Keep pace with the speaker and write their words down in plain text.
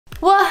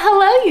Well,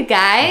 hello you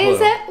guys.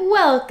 Hello.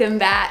 Welcome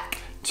back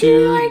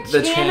to our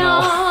the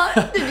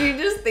channel. Did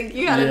you just think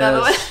you had Yes. another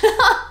one?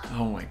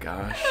 Oh my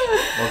gosh.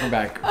 Welcome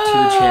back to the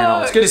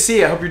channel. It's good to see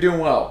you. I hope you're doing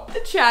well.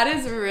 Chad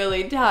is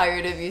really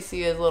tired if you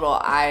see his little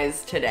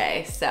eyes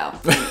today. So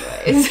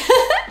anyways.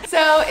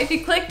 So if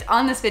you clicked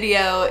on this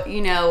video,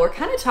 you know, we're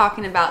kind of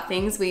talking about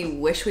things we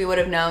wish we would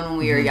have known when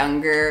we were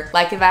younger.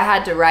 Like if I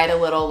had to write a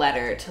little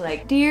letter to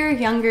like, dear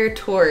younger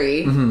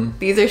Tori,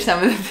 these are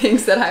some of the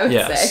things that I would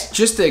say.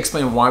 Just to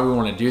explain why we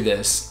want to do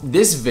this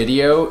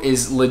video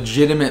is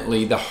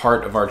legitimately the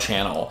heart of our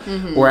channel.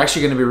 We're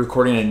actually going to be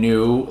recording a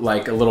new,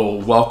 like a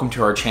little welcome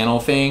to our channel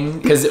thing.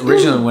 Because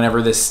originally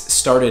whenever this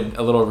started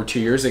a little over 2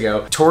 years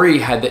ago, Tori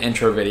had the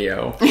intro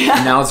video.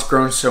 And now it's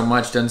grown so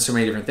much, done so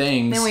many different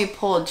things. Then we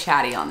pulled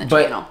Chatty on the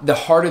channel. But the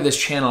heart of this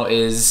channel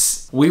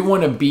is we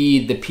want to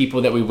be the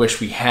people that we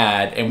wish we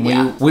had, and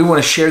we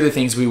want to share the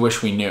things we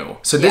wish we knew.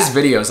 So this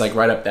video is like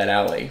right up that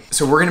alley.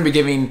 So we're going to be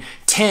giving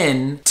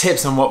 10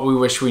 tips on what we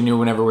wish we knew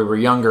whenever we were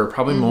younger,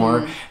 probably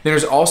more.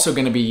 There's also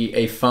going to be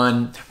a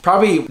fun,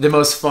 probably the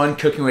most fun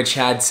Cooking with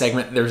Chad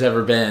segment there's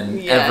ever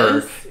been,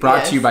 ever.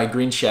 Brought to you by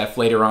Green Chef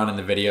later on in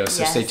the video,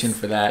 so stay tuned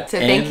for that. So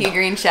thank you,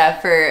 Green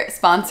Chef, for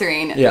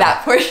sponsoring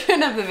that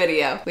portion of the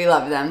video. We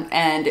love them,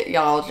 and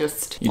y'all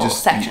just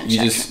section.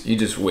 You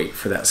just wait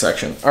for that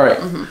section. All right.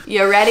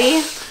 You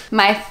ready?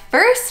 My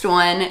first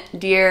one,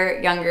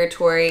 dear younger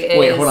Tori, is...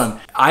 Wait, hold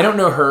on. I don't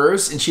know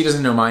hers, and she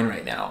doesn't know mine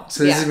right now.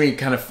 So this is going to be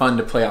kind of fun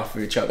to play off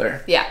of each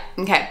other. Yeah.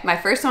 Okay. My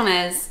first one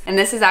is, and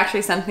this is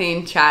actually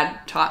something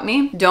Chad taught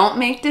me, don't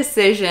make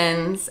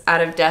decisions out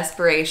of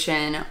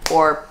desperation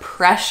or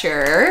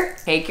pressure.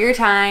 Take your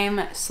time,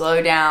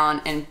 slow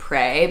down, and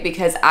pray,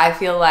 because I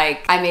feel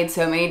like I made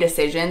so many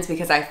decisions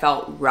because I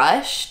felt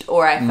rushed,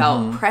 or I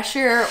felt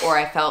pressure, or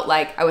I felt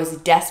like I was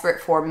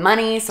desperate for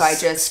money, so I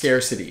just...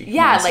 Scarcity.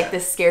 Yeah, mindset. like the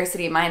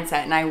scarcity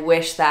mindset. And I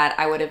wish that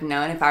I would have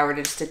known if I were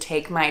just to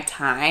take my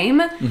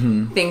time,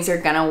 things are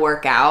gonna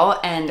work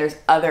out and there's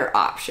other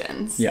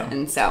options. Yeah.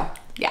 And so,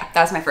 yeah,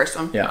 that's my first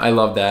one. Yeah, I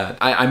love that.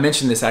 I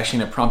mentioned this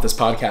actually in a Prompt This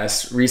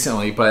podcast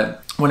recently,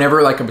 but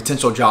whenever like a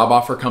potential job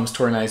offer comes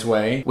Tori and I's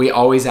way, we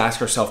always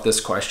ask ourselves this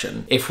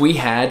question. If we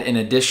had an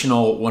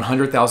additional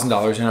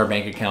 $100,000 in our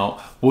bank account,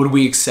 would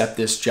we accept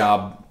this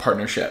job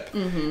partnership?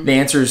 The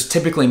answer is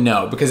typically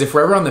no, because if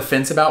we're ever on the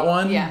fence about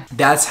one,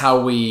 that's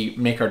how we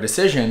make our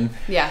decision.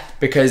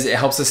 Because it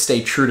helps us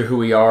stay true to who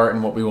we are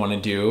and what we want to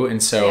do.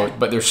 And so,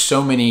 but there's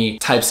so many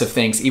types of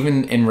things,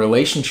 even in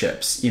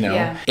relationships, you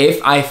know, if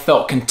I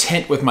felt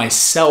content with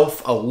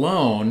myself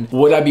alone,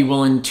 would I be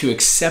willing to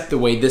accept the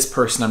way this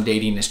person I'm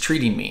dating is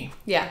treating me?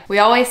 Yeah. We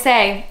always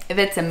say, if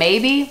it's a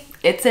maybe,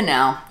 it's a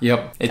no.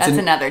 Yep. That's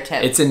another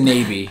tip. It's a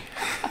Navy.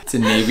 It's a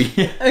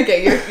Navy.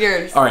 Okay,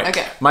 yours. All right.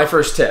 Okay. My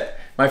first tip.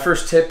 My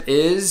first tip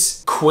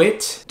is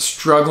quit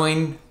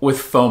struggling with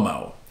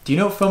FOMO. Do you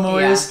know what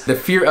FOMO is? The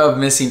fear of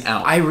missing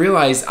out. I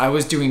realized I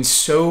was doing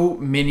so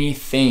many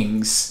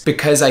things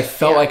because I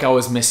felt like I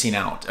was missing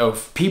out. Oh,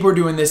 if people are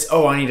doing this,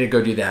 oh, I need to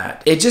go do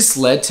that. It just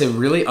led to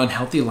really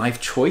unhealthy life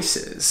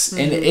choices.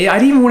 And I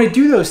didn't even want to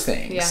do those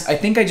things. I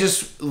think I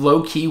just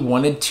low-key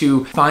wanted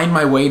to find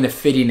my way into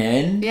fitting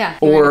in.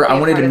 Or I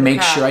wanted to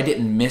make sure I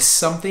didn't miss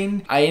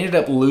something. I ended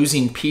up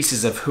losing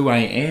pieces of who I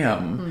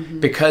am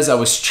because I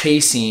was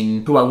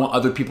chasing who I want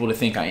other people to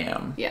think I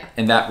am.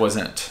 And that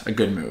wasn't a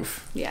good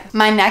move.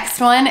 My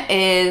next one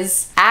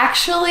is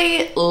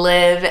actually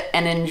live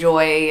and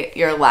enjoy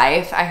your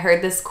life. I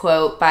heard this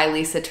quote by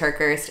Lisa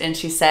Turkhurst, and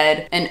she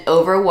said, an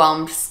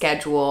overwhelmed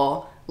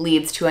schedule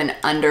leads to an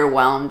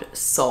underwhelmed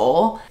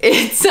soul.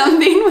 It's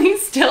something we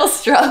still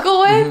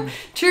struggle with,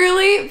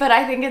 truly, but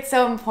I think it's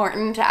so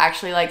important to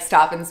actually like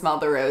stop and smell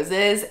the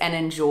roses and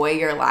enjoy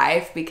your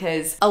life,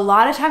 because a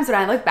lot of times when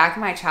I look back at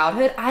my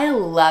childhood, I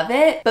love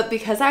it, but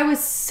because I was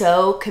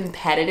so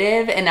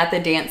competitive and at the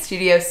dance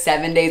studio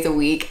 7 days a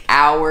week,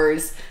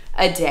 hours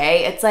a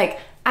day, it's like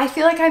I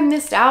feel like I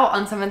missed out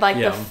on some of like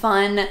the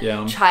fun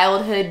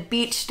childhood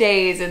beach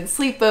days and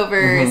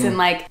sleepovers and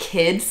like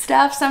kid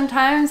stuff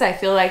sometimes. I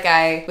feel like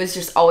I was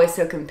just always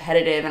so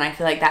competitive, and I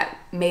feel like that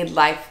made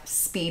life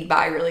speed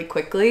by really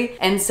quickly.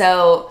 And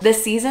so the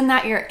season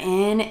that you're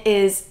in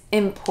is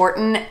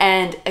important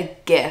and a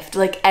gift.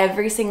 Like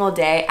every single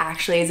day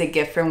actually is a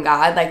gift from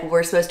God. Like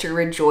we're supposed to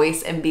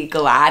rejoice and be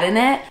glad in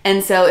it.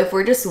 And so if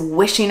we're just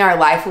wishing our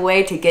life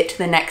away to get to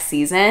the next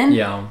season,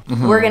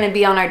 we're gonna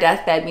be on our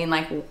deathbed being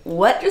like,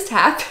 what just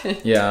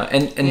happened?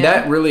 And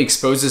that really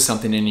exposes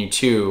something in you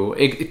too,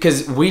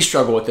 because we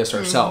struggle with this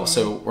ourselves.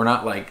 So we're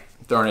not like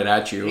throwing it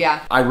at you.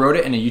 I wrote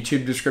it in a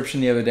YouTube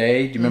description the other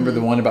day. Do you remember the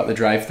one about the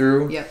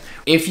drive-thru?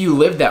 If you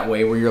live that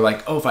way where you're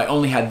like, oh, if I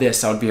only had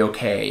this, I would be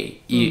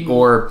okay.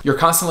 Or you're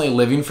constantly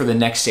living for the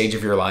next stage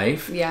of your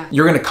life.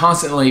 You're going to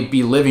constantly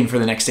be living for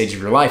the next stage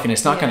of your life, and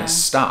it's not going to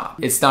stop.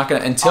 It's not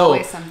going to until...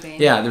 Always something.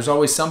 There's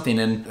always something.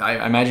 And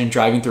I imagine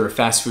driving through a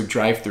fast food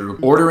drive-thru,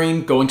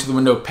 ordering, going to the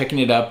window, picking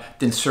it up,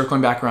 then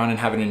circling back around and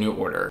having a new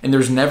order. And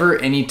there's never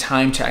any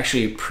time to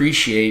actually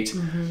appreciate...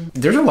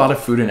 There's a lot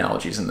of food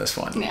analogies in this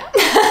one.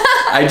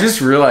 I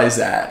just realized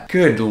that.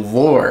 Good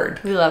Lord.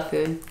 We love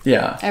food.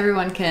 Yeah.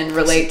 Everyone can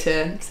relate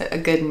to a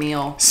good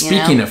meal.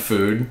 Speaking of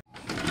food.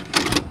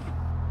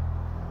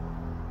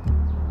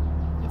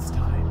 It's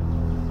time.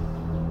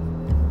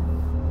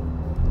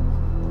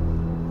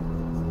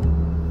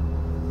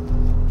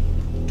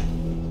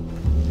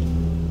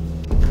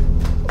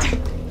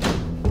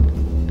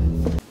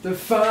 The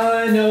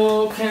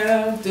final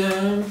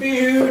countdown.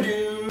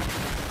 Do-do-do.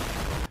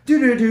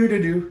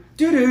 Do-do-do-do-do.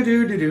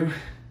 Do-do-do-do-do.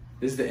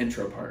 This is the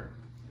intro part.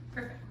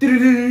 Perfect.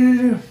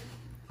 Do-do-do-do-do.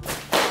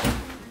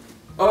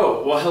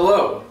 Oh, well,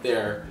 hello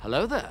there.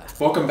 Hello there.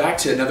 Welcome back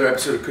to another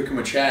episode of Cooking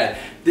with Chad.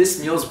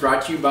 This meal is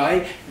brought to you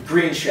by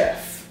Green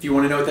Chef. If you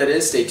want to know what that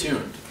is, stay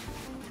tuned.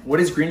 What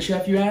is Green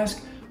Chef, you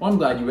ask? Well, I'm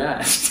glad you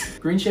asked.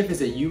 Green Chef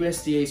is a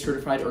USDA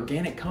certified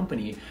organic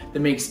company that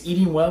makes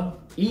eating well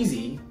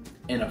easy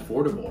and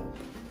affordable.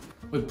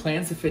 With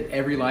plans to fit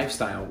every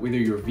lifestyle, whether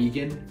you're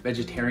vegan,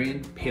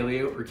 vegetarian,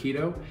 paleo, or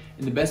keto.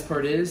 And the best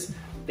part is,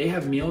 they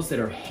have meals that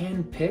are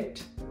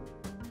hand-picked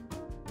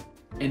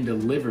and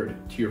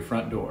delivered to your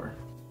front door.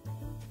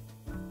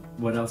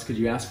 What else could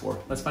you ask for?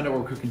 Let's find out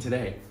what we're cooking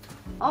today.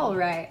 All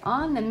right,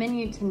 on the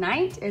menu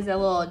tonight is a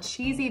little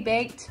cheesy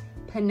baked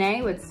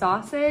penne with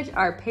sausage.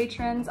 Our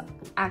patrons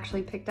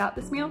actually picked out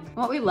this meal.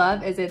 What we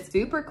love is it's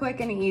super quick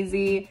and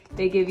easy.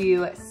 They give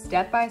you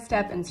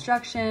step-by-step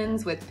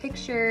instructions with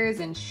pictures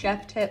and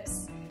chef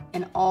tips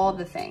and all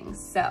the things.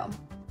 So,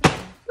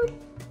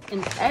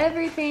 and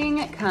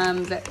everything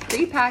comes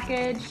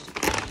pre-packaged,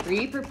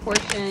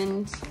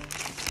 pre-proportioned.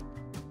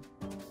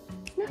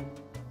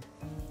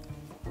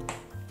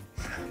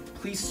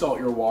 Please salt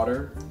your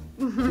water.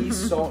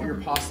 Please salt your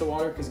pasta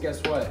water, because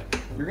guess what?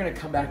 You're gonna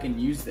come back and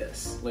use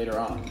this later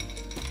on.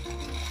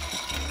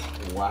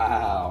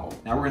 Wow.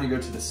 Now we're gonna go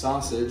to the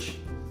sausage,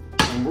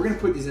 and we're gonna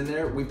put these in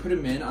there. We put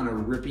them in on a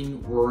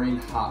ripping, roaring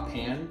hot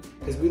pan,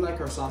 because we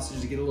like our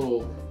sausage to get a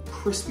little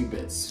crispy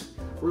bits.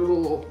 We're a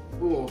little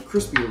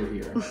crispy over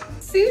here.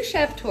 Sous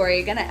Chef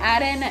Tori gonna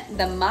add in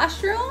the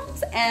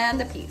mushrooms and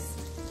the peas.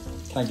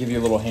 Can I give you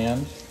a little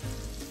hand?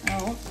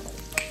 Oh.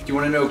 Do you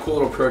want to know a cool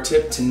little pro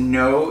tip to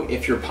know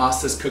if your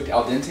pasta's cooked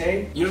al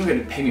dente? You don't have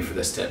to pay me for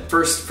this tip.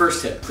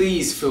 First tip,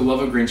 please, for the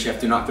love of Green Chef,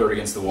 do not throw it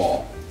against the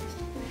wall.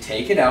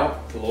 Take it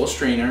out, the little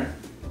strainer,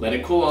 let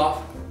it cool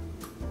off.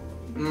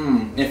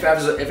 If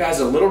it has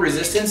a little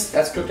resistance,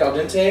 that's cooked al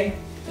dente,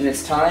 and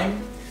it's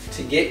time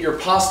to get your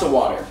pasta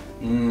water.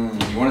 You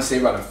want to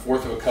save about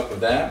 1/4 of a cup of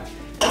that.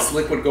 That's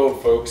liquid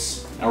gold,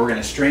 folks. Now we're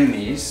gonna strain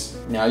these.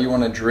 Now you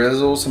want to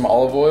drizzle some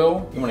olive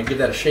oil. You want to give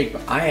that a shake,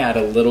 but I add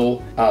a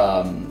little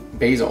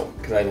basil,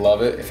 because I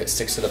love it if it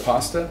sticks to the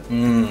pasta.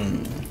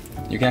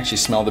 You can actually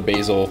smell the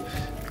basil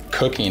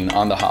cooking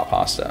on the hot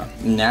pasta.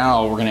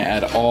 Now we're gonna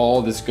add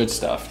all this good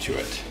stuff to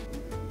it.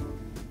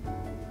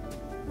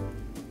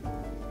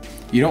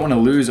 You don't want to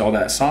lose all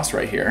that sauce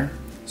right here.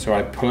 So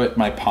I put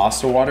my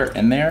pasta water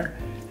in there,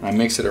 and I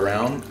mix it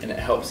around, and it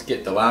helps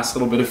get the last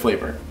little bit of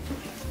flavor.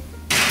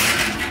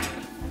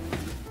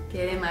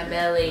 Get in my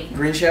belly.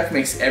 Green Chef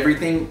makes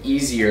everything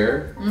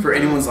easier for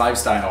anyone's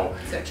lifestyle.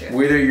 So true.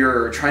 Whether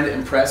you're trying to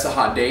impress a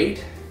hot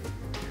date,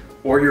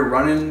 or you're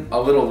running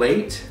a little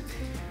late,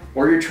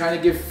 or you're trying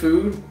to give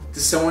food to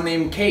someone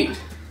named Kate,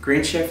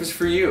 Green Chef is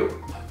for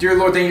you. Dear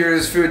Lord, thank you for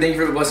this food, thank you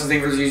for the blessings,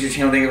 thank you for this YouTube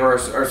channel, thank you for our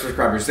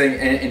subscribers.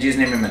 In Jesus'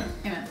 name, amen.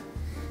 Amen.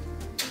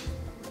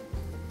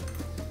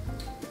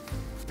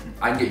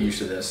 I can get used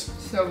to this.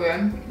 So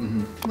good.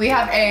 We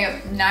have a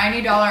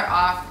 $90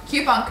 off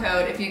coupon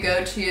code if you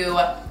go to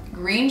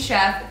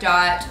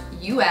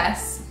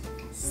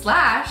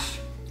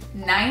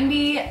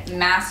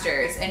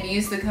greenchef.us/90masters and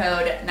use the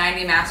code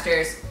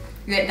 90masters.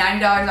 You get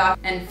 $90 off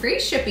and free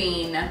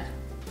shipping.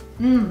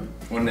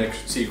 Want to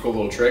see a cool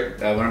little trick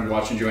that I learned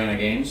watching Joanna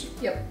Gaines?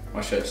 Yep.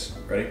 Watch this.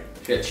 Ready?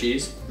 She had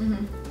cheese.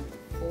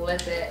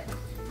 Flip it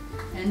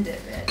and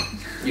dip it.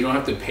 You don't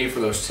have to pay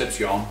for those tips,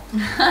 y'all.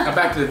 Now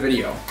back to the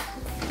video.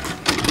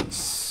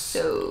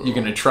 So, You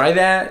gonna try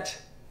that?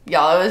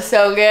 y'all, it was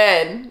so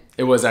good.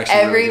 It was actually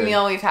Every really good.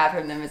 meal we've had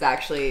from them is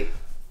actually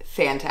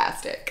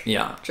fantastic.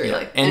 Yeah, Truly.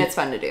 yeah. And it's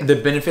fun to do. The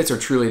benefits are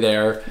truly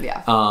there.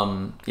 Yeah.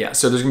 Yeah.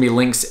 So there's gonna be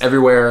links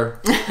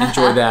everywhere.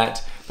 Enjoy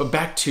that. But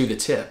back to the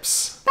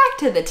tips. Back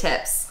to the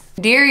tips.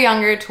 Dear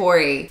younger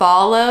Tori,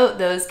 follow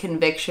those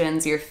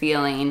convictions you're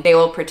feeling. They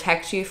will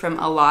protect you from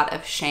a lot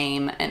of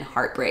shame and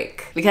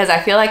heartbreak. Because I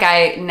feel like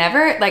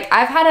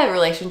I've had a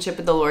relationship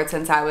with the Lord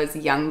since I was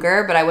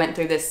younger, but I went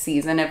through this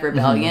season of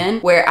rebellion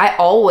where I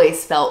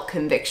always felt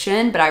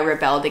conviction, but I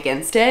rebelled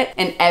against it.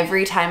 And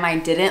every time I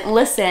didn't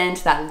listen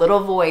to that little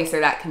voice or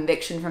that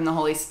conviction from the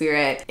Holy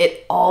Spirit,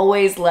 it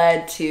always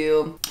led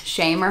to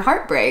shame or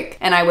heartbreak.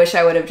 And I wish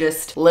I would have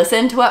just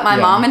listened to what my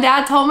mom and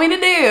dad told me to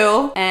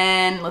do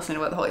and listened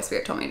to what the Holy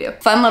Spirit told me to do.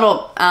 Fun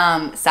little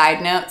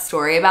side note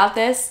story about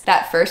this.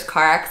 That first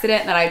car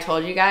accident that I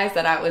told you guys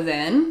that I was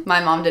in,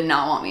 my mom did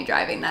not want me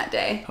driving that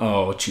day.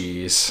 Oh,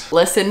 jeez.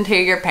 Listen to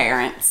your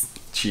parents.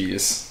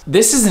 Jeez.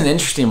 This is an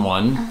interesting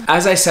one.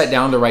 As I sat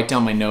down to write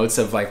down my notes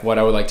of like what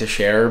I would like to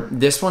share,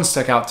 this one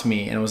stuck out to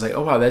me and it was like,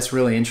 oh wow, that's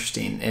really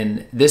interesting.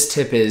 And this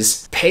tip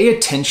is pay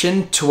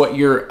attention to what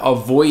you're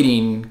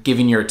avoiding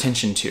giving your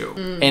attention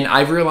to. And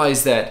I've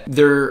realized that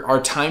there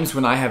are times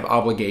when I have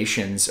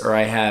obligations or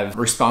I have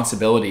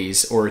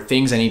responsibilities or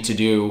things I need to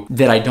do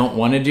that I don't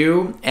want to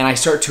do, and I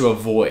start to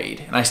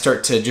avoid and I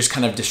start to just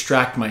kind of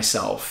distract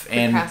myself.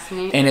 And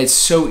it's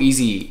so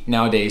easy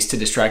nowadays to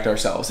distract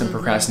ourselves and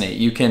procrastinate.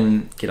 You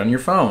can get on your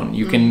phone,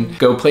 you can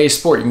go play a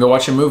sport, you can go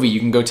watch a movie, you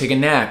can go take a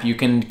nap, you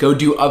can go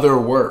do other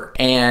work.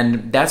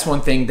 And that's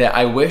one thing that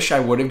I wish I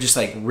would have just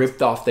like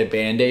ripped off the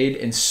band-aid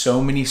in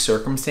so many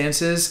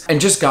circumstances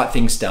and just got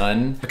things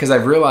done, because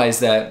I've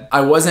realized that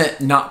I wasn't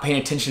not paying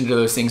attention to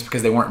those things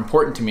because they weren't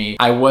important to me.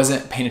 I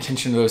wasn't paying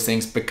attention to those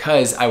things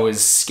because I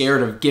was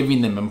scared of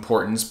giving them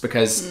importance,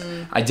 because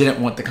I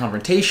didn't want the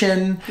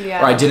confrontation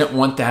or I didn't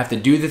want to have to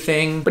do the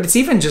thing. But it's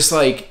even just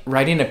like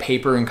writing a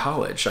paper in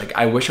college. Like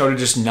I wish I would have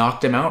just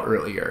knocked them out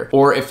earlier.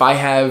 Or if I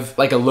have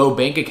like a low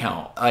bank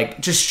account,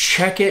 like just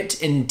check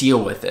it and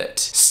deal with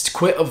it.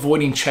 Quit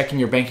avoiding checking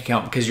your bank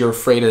account because you're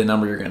afraid of the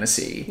number you're going to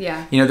see.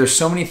 Yeah. You know, there's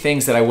so many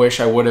things that I wish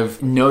I would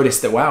have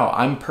noticed that, wow,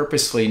 I'm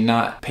purposely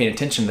not paying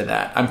attention to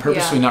that. I'm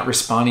purposely not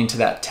responding to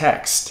that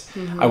text.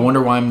 I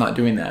wonder why I'm not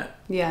doing that.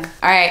 Yeah.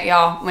 All right,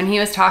 y'all. When he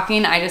was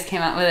talking, I just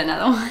came out with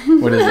another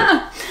one. What is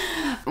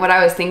it? What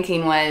I was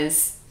thinking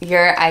was,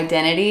 your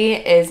identity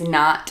is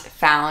not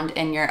found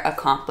in your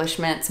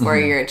accomplishments or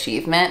your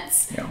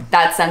achievements. Yeah.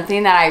 That's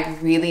something that I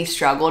really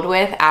struggled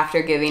with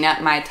after giving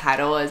up my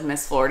title as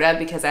Miss Florida,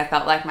 because I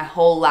felt like my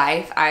whole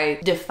life I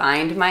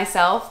defined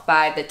myself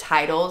by the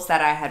titles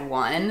that I had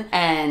won.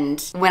 And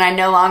when I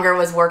no longer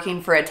was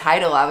working for a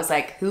title, I was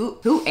like, who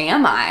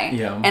am I?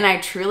 Yeah. And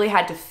I truly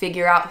had to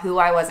figure out who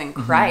I was in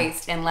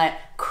Christ and let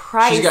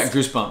Christ She's got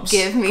goosebumps.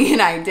 give me an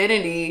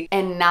identity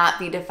and not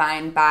be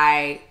defined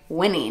by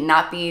winning,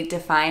 not be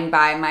defined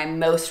by my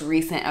most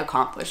recent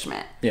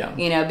accomplishment. Yeah.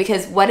 You know,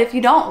 because what if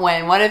you don't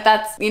win? What if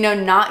that's, you know,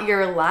 not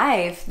your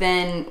life?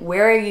 Then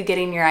where are you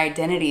getting your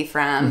identity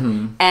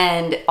from?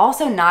 And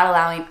also not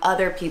allowing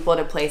other people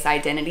to place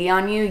identity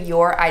on you.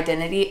 Your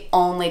identity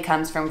only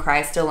comes from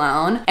Christ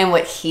alone. And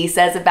what he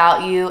says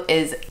about you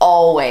is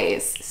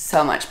always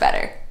so much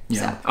better.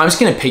 Yeah. I'm just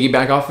going to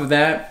piggyback off of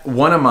that.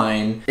 One of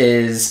mine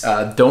is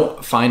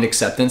don't find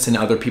acceptance in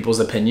other people's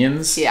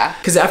opinions. Yeah.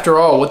 Because after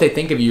all, what they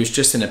think of you is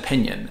just an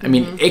opinion. I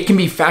mean, it can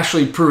be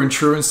factually proven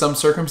true in some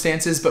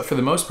circumstances, but for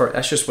the most part,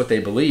 that's just what they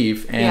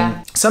believe.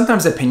 And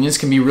sometimes opinions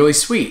can be really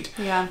sweet.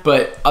 Yeah.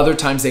 But other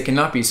times they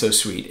cannot be so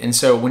sweet. And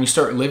so when you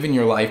start living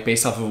your life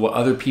based off of what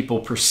other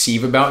people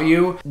perceive about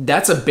you,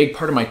 that's a big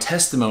part of my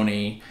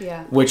testimony,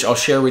 which I'll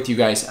share with you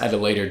guys at a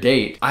later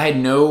date. I had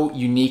no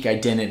unique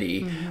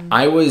identity.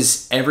 I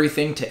was everything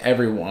to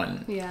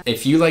everyone. Yeah.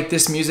 If you like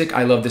this music,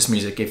 I love this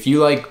music. If you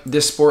like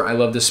this sport, I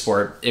love this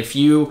sport. If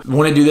you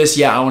want to do this,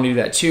 yeah, I want to do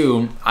that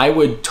too. I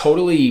would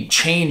totally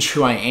change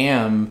who I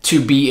am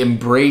to be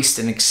embraced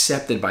and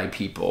accepted by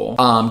people,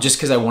 just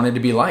because I wanted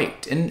to be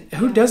liked. And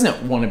who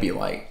doesn't want to be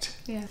liked?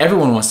 Yeah.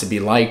 Everyone wants to be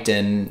liked,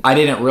 and I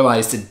didn't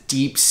realize the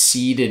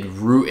deep-seated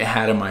root it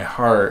had in my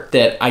heart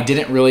that I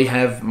didn't really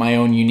have my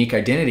own unique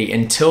identity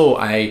until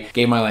I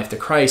gave my life to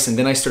Christ. And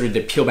then I started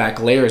to peel back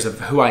layers of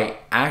who I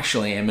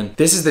actually am, and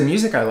this is the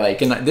music I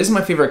like, and this is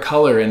my favorite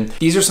color, and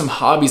these are some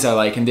hobbies I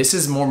like, and this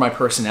is more my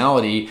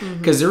personality.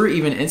 Because there were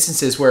even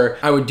instances where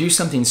I would do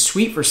something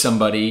sweet for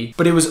somebody,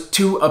 but it was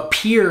to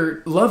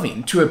appear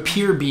loving, to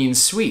appear being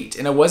sweet,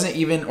 and it wasn't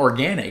even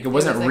organic. It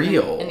wasn't like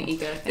real. an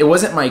ego thing. It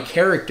wasn't my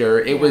character.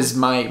 It was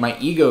my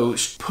ego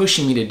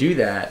pushing me to do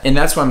that. And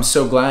that's why I'm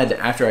so glad that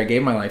after I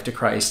gave my life to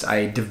Christ,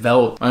 I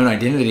developed my own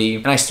identity,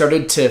 and I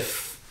started to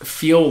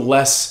feel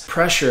less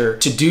pressure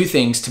to do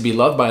things to be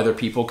loved by other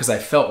people, because I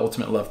felt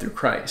ultimate love through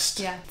Christ.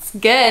 Yeah, it's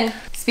good.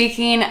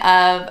 Speaking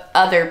of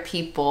other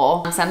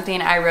people,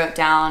 something I wrote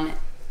down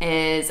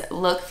is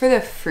look for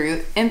the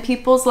fruit in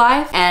people's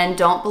life and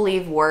don't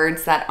believe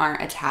words that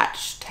aren't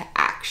attached to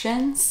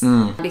actions.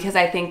 Because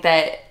I think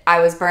that I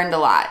was burned a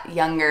lot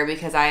younger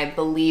because I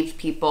believed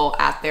people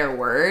at their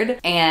word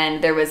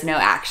and there was no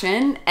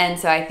action. And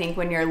so I think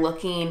when you're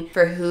looking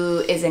for who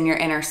is in your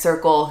inner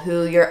circle,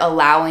 who you're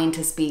allowing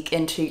to speak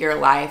into your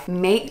life,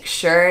 make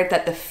sure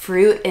that the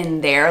fruit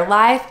in their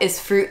life is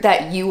fruit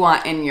that you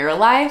want in your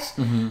life.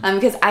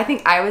 Because I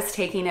think I was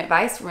taking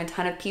advice from a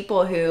ton of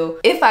people who,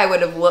 if I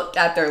would have looked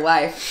at their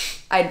life,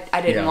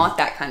 I didn't want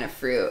that kind of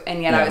fruit,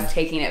 and yet I was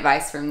taking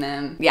advice from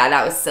them. Yeah,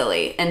 that was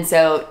silly. And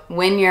so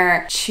when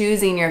you're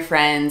choosing your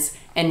friends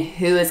and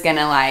who is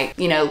gonna, like,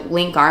 you know,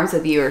 link arms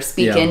with you or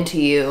speak into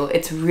you,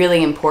 it's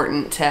really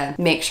important to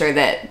make sure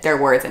that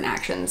their words and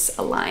actions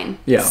align,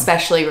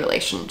 especially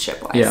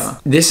relationship-wise. Yeah.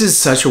 This is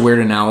such a weird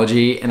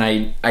analogy, and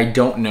I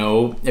don't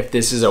know if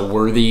this is a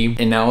worthy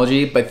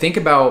analogy, but think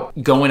about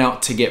going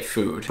out to get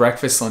food,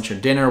 breakfast, lunch, or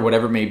dinner,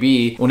 whatever it may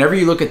be. Whenever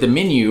you look at the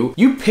menu,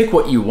 you pick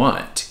what you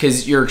want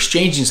because you're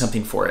exchanging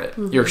something for it.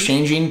 You're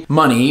exchanging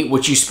money,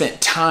 which you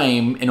spent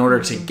time in order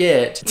to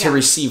get, to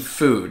receive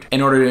food,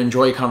 in order to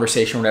enjoy a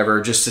conversation, whatever,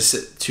 just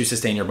to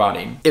sustain your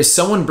body. If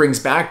someone brings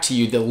back to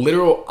you the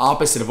literal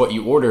opposite of what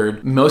you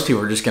ordered, most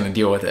people are just going to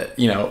deal with it,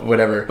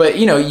 whatever. But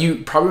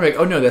you probably like,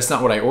 oh no, that's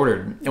not what I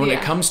ordered. And when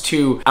it comes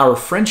to our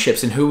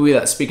friendships and who we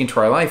let speak into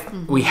our life,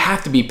 we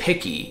have to be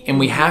picky and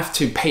we have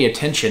to pay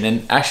attention.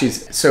 And actually,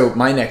 so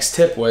my next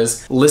tip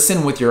was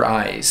listen with your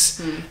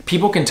eyes.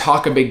 People can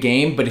talk a big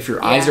game, but if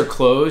your eyes are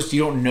closed,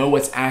 you don't know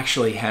what's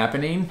actually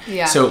happening.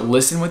 So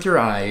listen with your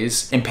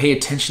eyes and pay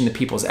attention to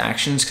people's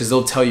actions, because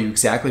they'll tell you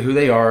exactly who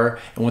they are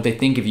and what they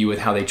think of you with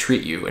how they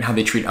treat you and how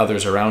they treat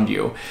others around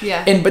you.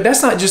 But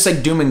that's not just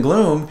like doom and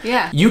gloom.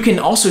 You can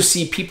also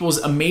see people's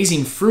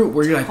amazing fruit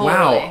where you're like,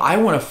 wow, I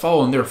want to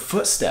follow in their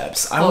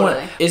footsteps.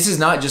 This is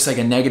not just like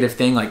a negative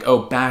thing, like, oh,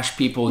 bash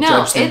people,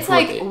 judge them. It's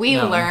like we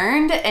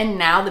learned, and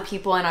now the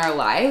people in our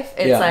life,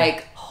 it's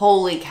like,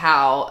 holy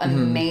cow,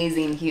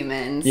 amazing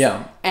humans.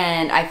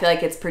 And I feel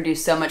like it's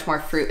produced so much more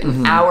fruit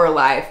in our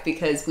life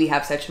because we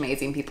have such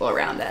amazing people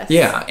around us.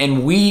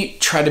 And we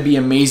try to be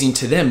amazing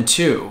to them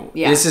too.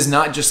 This is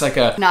not just like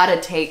not a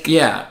take.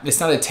 It's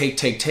not a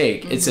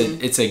take.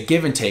 It's a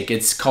give and take.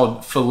 It's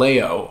called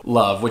phileo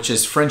love, which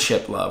is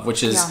friendship love,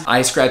 which is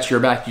I scratch your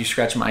back, you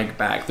scratch my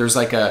back. There's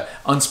like a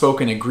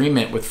unspoken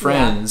agreement with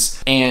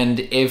friends. And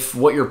if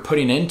what you're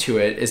putting into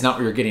it is not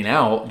what you're getting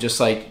out, just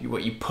like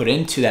what you put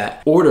into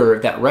that order,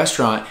 that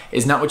restaurant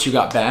is not what you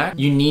got back,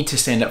 you need to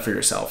stand up for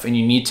yourself and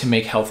you need to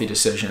make healthy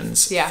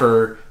decisions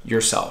for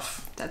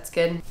yourself. That's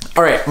good.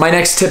 All right, my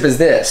next tip is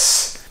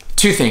this.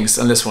 2 things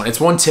on this one. It's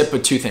 1 tip,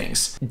 but 2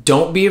 things.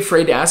 Don't be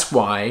afraid to ask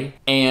why,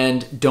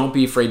 and don't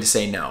be afraid to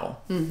say no.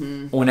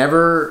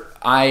 Whenever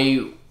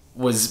I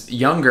was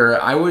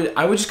younger, I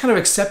would just kind of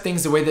accept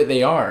things the way that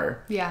they are.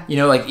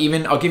 Like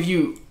even, I'll give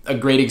you a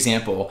great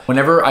example.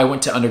 Whenever I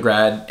went to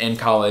undergrad and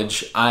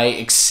college, I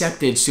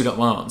accepted student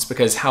loans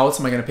because how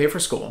else am I going to pay for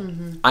school?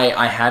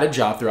 I had a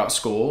job throughout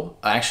school.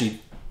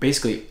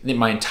 Basically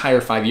my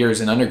entire 5 years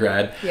in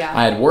undergrad,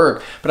 I had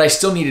work, but I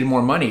still needed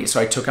more money.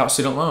 So I took out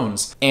student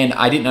loans and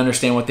I didn't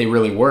understand what they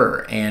really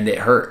were, and it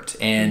hurt.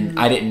 And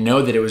I didn't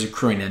know that it was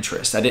accruing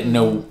interest. I didn't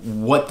know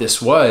what this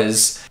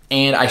was.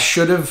 And I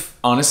should have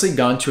honestly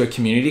gone to a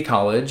community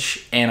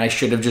college, and I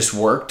should have just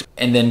worked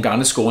and then gone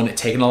to school, and it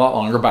taken a lot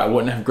longer, but I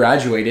wouldn't have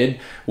graduated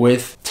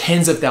with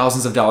tens of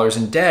thousands of dollars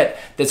in debt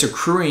that's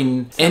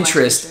accruing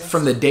interest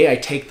from the day I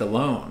take the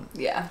loan.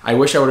 I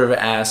wish I would have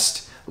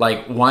asked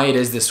like why it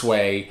is this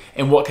way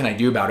and what can I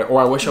do about it?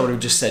 Or I wish I would have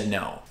just said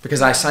no,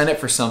 because I signed up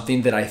for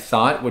something that I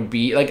thought would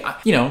be like,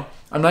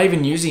 I'm not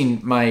even using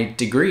my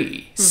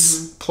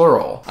degrees,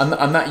 plural.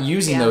 I'm not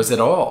using those at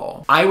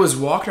all. I was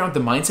walking around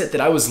with the mindset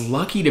that I was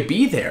lucky to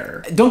be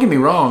there. Don't get me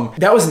wrong,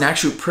 that was an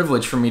actual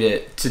privilege for me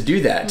to do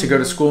that, to go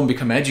to school and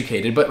become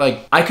educated. But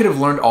like, I could have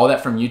learned all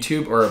that from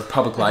YouTube or a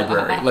public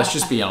library. Let's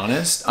just be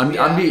honest. I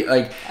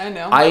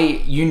know.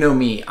 You know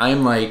me.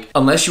 I'm like,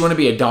 unless you want to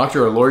be a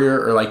doctor or a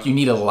lawyer, or like you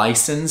need a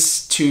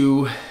license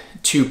to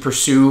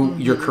pursue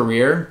your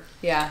career.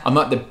 I'm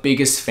not the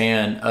biggest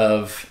fan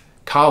of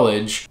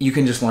college. You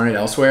can just learn it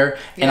elsewhere.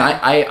 And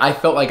I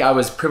felt like I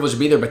was privileged to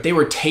be there, but they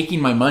were taking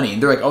my money.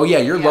 And they're like, oh yeah,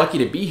 you're lucky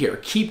to be here.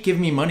 Keep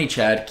giving me money,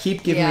 Chad.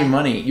 Keep giving me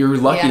money. You're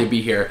lucky to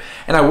be here.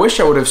 And I wish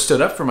I would have stood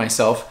up for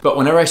myself. But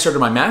whenever I started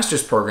my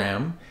master's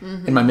program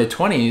in my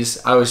mid-20s,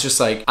 I was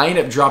just like, I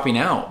ended up dropping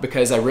out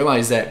because I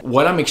realized that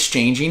what I'm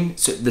exchanging,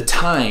 so the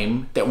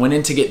time that went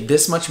in to get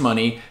this much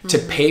money to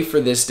pay for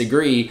this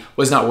degree,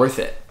 was not worth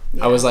it.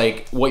 I was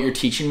like, what you're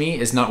teaching me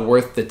is not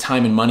worth the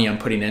time and money I'm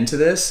putting into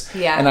this.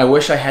 And I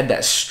wish I had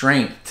that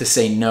strength to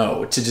say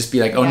no, to just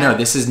be like, oh no,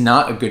 this is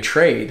not a good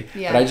trade.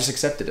 But I just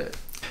accepted it.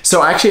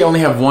 So I actually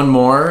only have one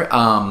more.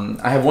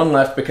 I have one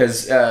left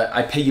because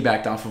I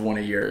piggybacked off of one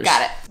of yours.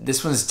 Got it.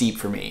 This one's deep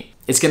for me.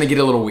 It's going to get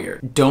a little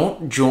weird.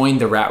 Don't join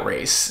the rat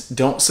race.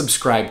 Don't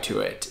subscribe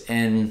to it.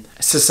 And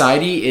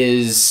society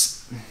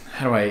is,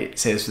 how do I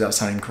say this without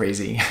sounding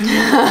crazy?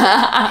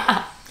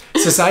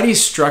 Society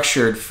is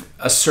structured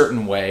a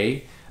certain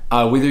way,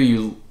 whether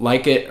you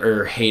like it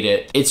or hate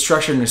it. It's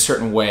structured in a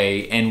certain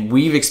way, and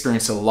we've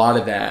experienced a lot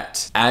of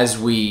that as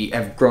we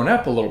have grown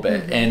up a little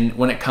bit. And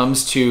when it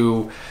comes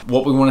to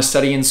what we want to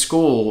study in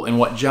school and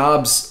what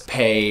jobs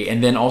pay,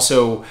 and then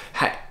also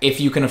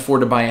if you can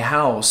afford to buy a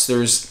house,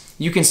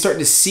 you can start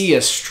to see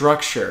a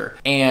structure,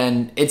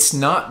 and it's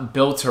not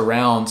built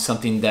around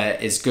something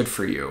that is good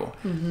for you.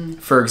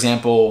 For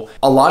example,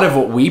 a lot of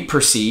what we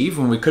perceive,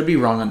 and we could be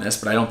wrong on this,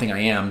 but I don't think I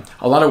am,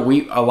 a lot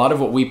of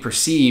what we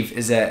perceive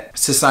is that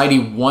society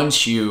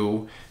wants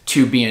you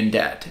to be in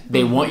debt.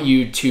 They want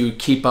you to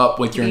keep up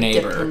with your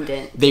neighbor.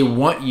 Dependent. They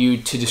want you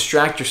to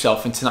distract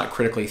yourself and to not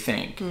critically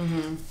think.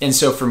 And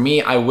so for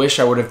me, I wish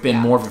I would have been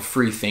more of a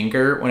free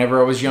thinker whenever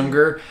I was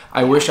younger.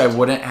 I wish I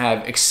wouldn't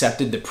have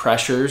accepted the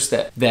pressures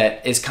that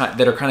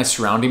are kind of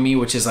surrounding me,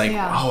 which is like,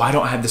 oh, I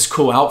don't have this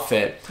cool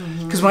outfit.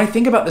 Because when I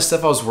think about the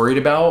stuff I was worried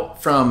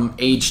about from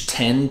age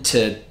 10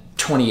 to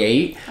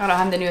 28. I don't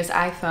have the newest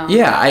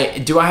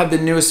iPhone. Do I have the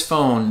newest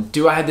phone?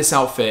 Do I have this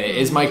outfit?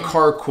 Is my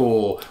car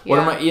cool? What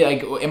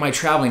am I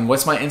traveling?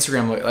 What's my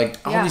Instagram look like?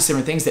 All these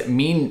different things that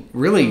mean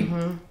really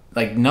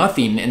like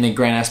nothing in the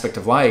grand aspect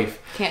of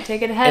life. Can't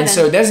take it to heaven. And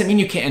so it doesn't mean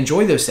you can't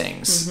enjoy those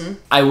things.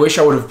 I wish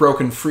I would have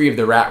broken free of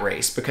the rat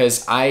race,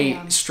 because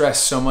I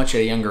stressed so much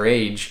at a younger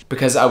age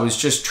because I was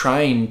just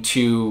trying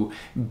to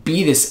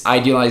be this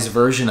idealized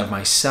version of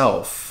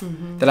myself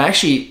that I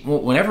actually,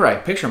 whenever I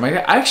picture him,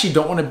 I actually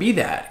don't want to be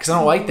that, because I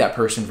don't like that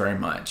person very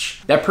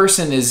much. That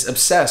person is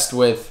obsessed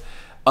with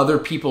other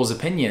people's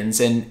opinions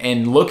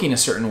and looking a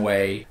certain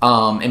way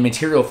and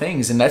material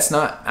things, and that's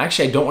not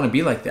actually, I don't want to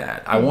be like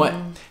that. I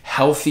want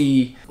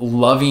healthy,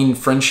 loving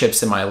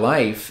friendships in my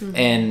life,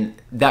 and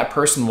that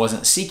person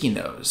wasn't seeking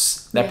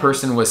those. That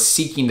person was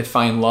seeking to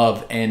find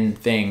love and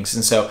things.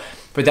 And so,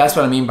 but that's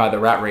what I mean by the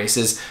rat race,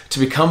 is to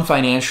become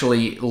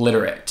financially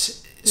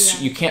literate.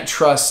 You can't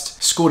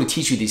trust school to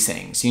teach you these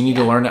things. You need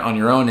to learn it on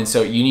your own. And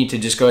so you need to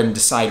just go ahead and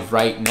decide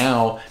right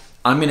now,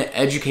 I'm going to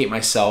educate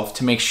myself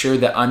to make sure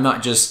that I'm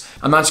not just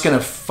going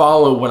to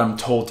follow what I'm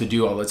told to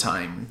do all the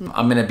time.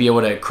 I'm going to be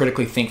able to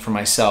critically think for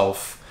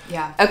myself.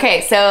 Yeah.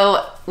 Okay,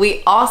 so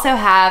we also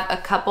have a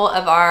couple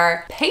of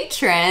our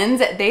patrons.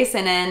 They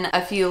sent in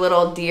a few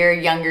little dear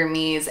younger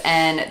me's,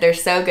 and they're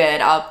so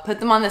good. I'll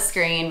put them on the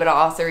screen, but I'll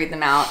also read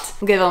them out.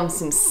 I'll give them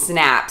some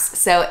snaps.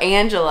 So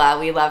Angela,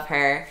 we love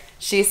her.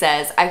 She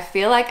says, I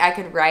feel like I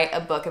could write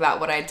a book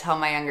about what I'd tell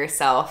my younger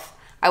self.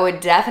 I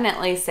would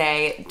definitely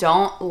say,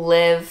 don't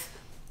live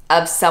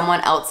out of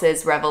someone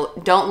else's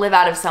revelation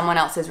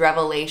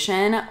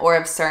or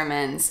of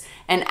sermons,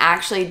 and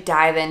actually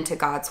dive into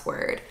God's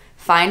word.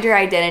 Find your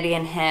identity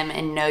in him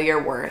and know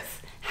your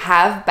worth.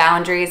 Have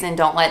boundaries and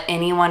don't let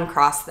anyone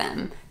cross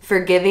them.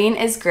 Forgiving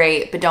is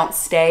great, but don't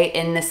stay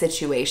in the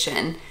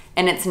situation.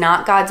 And it's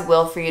not God's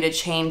will for you to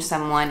change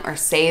someone or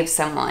save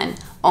someone.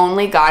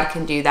 Only God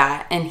can do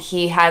that, and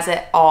he has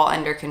it all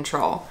under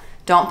control.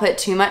 Don't put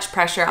too much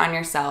pressure on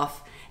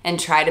yourself and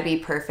try to be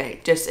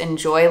perfect. Just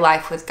enjoy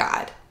life with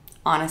God.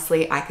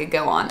 Honestly, I could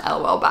go on.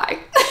 LOL, bye.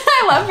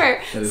 I love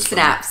her.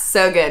 Snaps.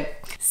 Funny. So good.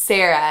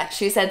 Sarah,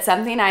 she said,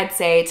 something I'd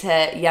say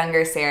to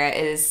younger Sarah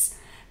is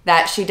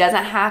that she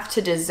doesn't have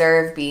to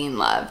deserve being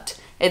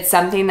loved. It's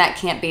something that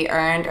can't be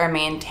earned or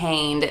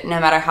maintained, no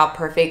matter how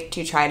perfect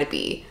you try to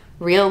be.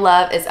 Real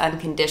love is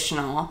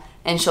unconditional,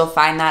 and she'll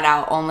find that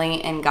out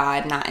only in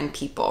God, not in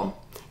people.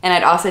 And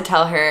I'd also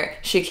tell her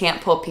she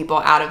can't pull people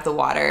out of the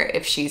water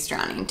if she's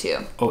drowning too.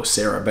 Oh,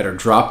 Sarah, better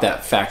drop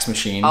that fax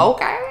machine.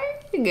 Okay.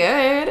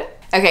 Good.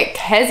 Okay,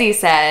 Kezi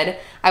said,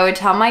 I would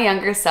tell my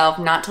younger self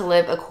not to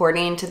live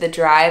according to the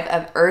drive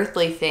of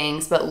earthly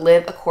things, but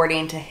live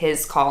according to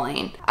his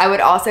calling. I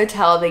would also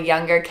tell the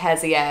younger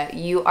Kezia,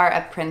 you are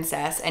a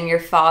princess, and your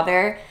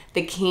father,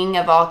 the king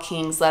of all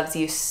kings, loves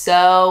you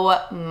so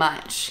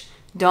much.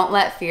 Don't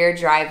let fear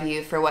drive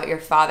you, for what your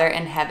Father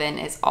in heaven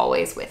is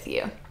always with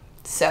you.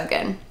 So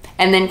good.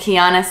 And then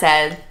Kiana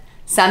said,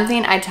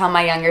 something I tell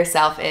my younger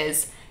self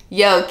is,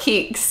 yo,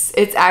 Keeks,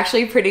 it's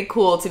actually pretty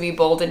cool to be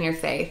bold in your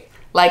faith.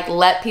 Like,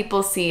 let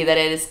people see that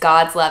it is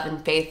God's love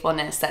and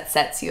faithfulness that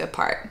sets you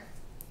apart.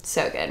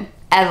 So good.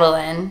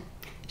 Evelyn,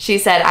 she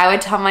said, I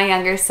would tell my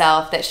younger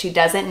self that she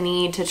doesn't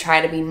need to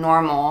try to be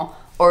normal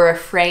or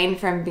refrain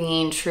from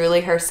being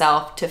truly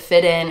herself to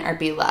fit in or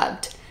be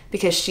loved,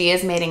 because she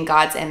is made in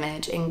God's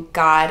image and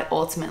God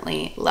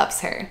ultimately loves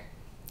her.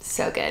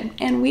 So good.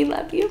 And we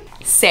love you.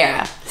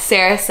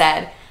 Sarah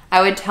said,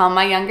 I would tell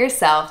my younger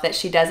self that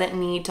she doesn't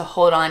need to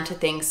hold on to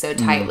things so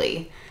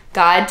tightly.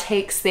 God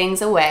takes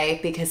things away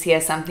because he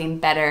has something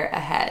better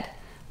ahead.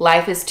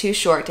 Life is too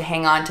short to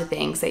hang on to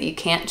things that you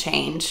can't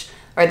change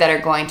or that are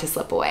going to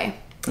slip away.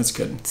 That's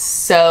good.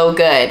 So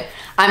good.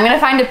 I'm going to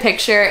find a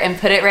picture and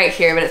put it right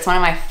here, but it's one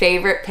of my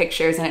favorite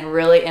pictures and it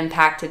really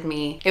impacted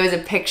me. It was a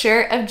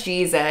picture of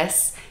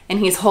Jesus, and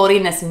he's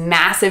holding this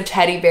massive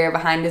teddy bear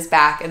behind his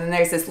back. And then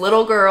there's this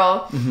little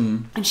girl,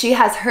 and she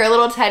has her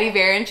little teddy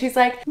bear, and she's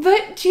like,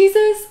 but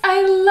Jesus,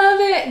 I love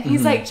it. And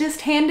he's like,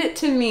 just hand it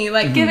to me.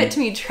 Like, give it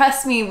to me.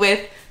 Trust me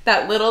with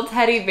that little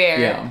teddy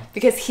bear.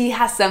 Because he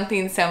has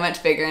something so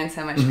much bigger and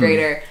so much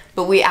greater.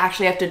 But we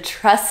actually have to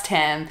trust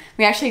him.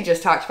 We actually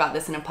just talked about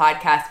this in a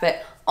podcast,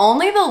 but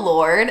only the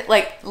Lord,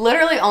 like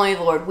literally only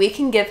the Lord, we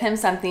can give him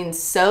something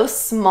so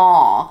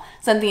small,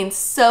 something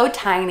so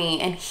tiny,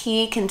 and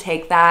he can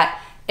take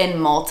that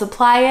and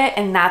multiply it.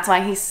 And that's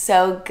why he's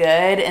so good.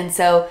 And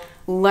so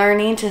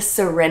learning to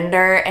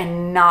surrender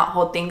and not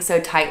hold things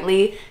so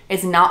tightly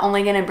is not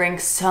only going to bring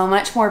so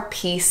much more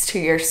peace to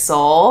your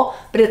soul,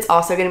 but it's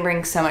also going to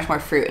bring so much more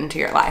fruit into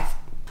your life.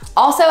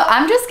 Also,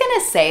 I'm just going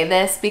to say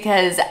this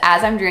because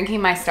as I'm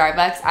drinking my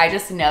Starbucks, I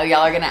just know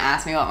y'all are going to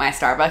ask me what my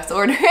Starbucks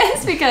order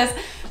is, because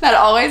that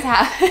always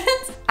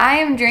happens. I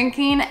am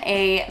drinking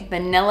a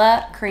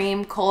vanilla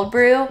cream cold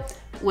brew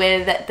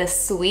with the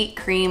sweet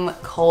cream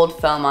cold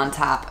foam on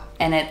top,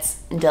 and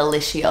it's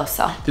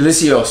delicioso.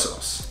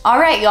 Deliciosos. All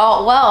right,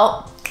 y'all.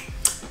 Well,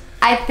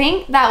 I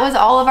think that was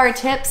all of our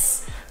tips.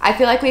 I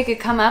feel like we could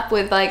come up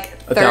with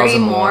like 30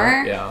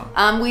 more.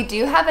 Yeah. We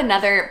do have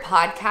another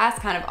podcast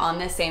kind of on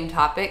the same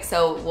topic,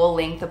 so we'll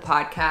link the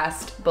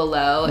podcast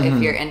below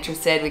if you're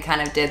interested. We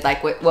kind of did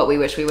like what we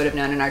wish we would have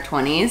known in our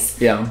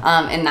 20s.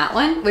 Yeah. In that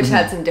one, which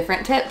had some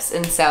different tips,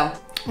 and so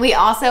We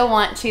also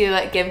want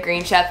to give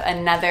Green Chef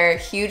another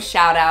huge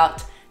shout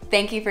out.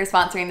 Thank you for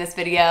sponsoring this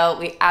video.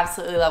 We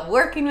absolutely love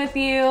working with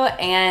you,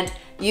 and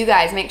you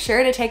guys make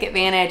sure to take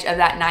advantage of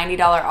that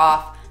 $90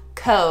 off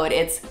code.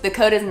 The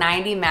code is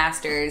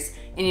 90masters,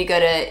 and you go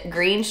to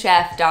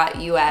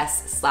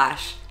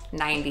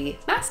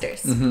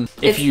greenchef.us/90masters. Mm-hmm.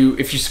 If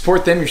you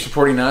support them, you're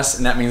supporting us,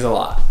 and that means a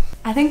lot.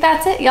 I think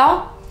that's it,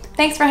 y'all.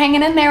 Thanks for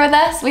hanging in there with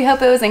us. We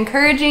hope it was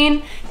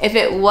encouraging. If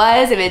it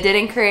did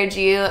encourage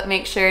you,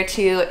 make sure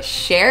to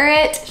share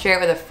it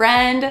with a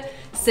friend,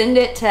 send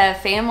it to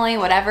family,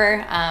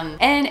 whatever.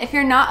 And if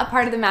you're not a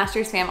part of the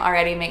Masters fam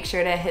already, make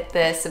sure to hit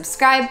the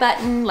subscribe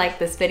button, like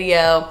this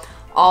video,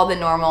 all the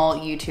normal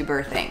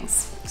YouTuber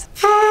things.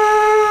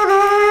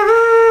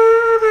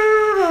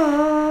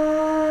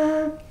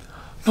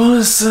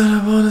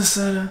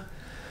 Buonasera.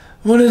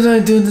 What did I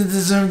do to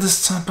deserve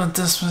this type of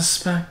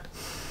disrespect?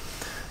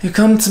 You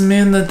come to me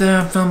in the day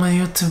I film a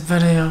YouTube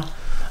video,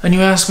 and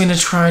you ask me to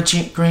try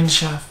Green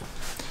Chef.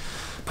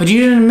 But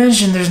you didn't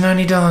mention there's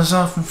 $90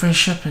 off and free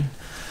shipping.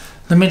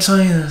 Let me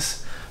tell you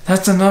this,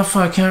 that's an offer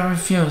I can't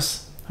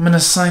refuse. I'm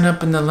gonna sign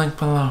up in the link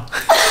below.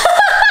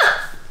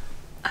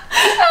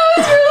 That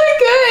was really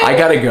good. I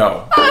gotta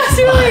go. That was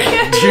really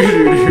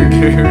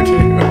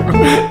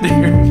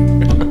good. Dude.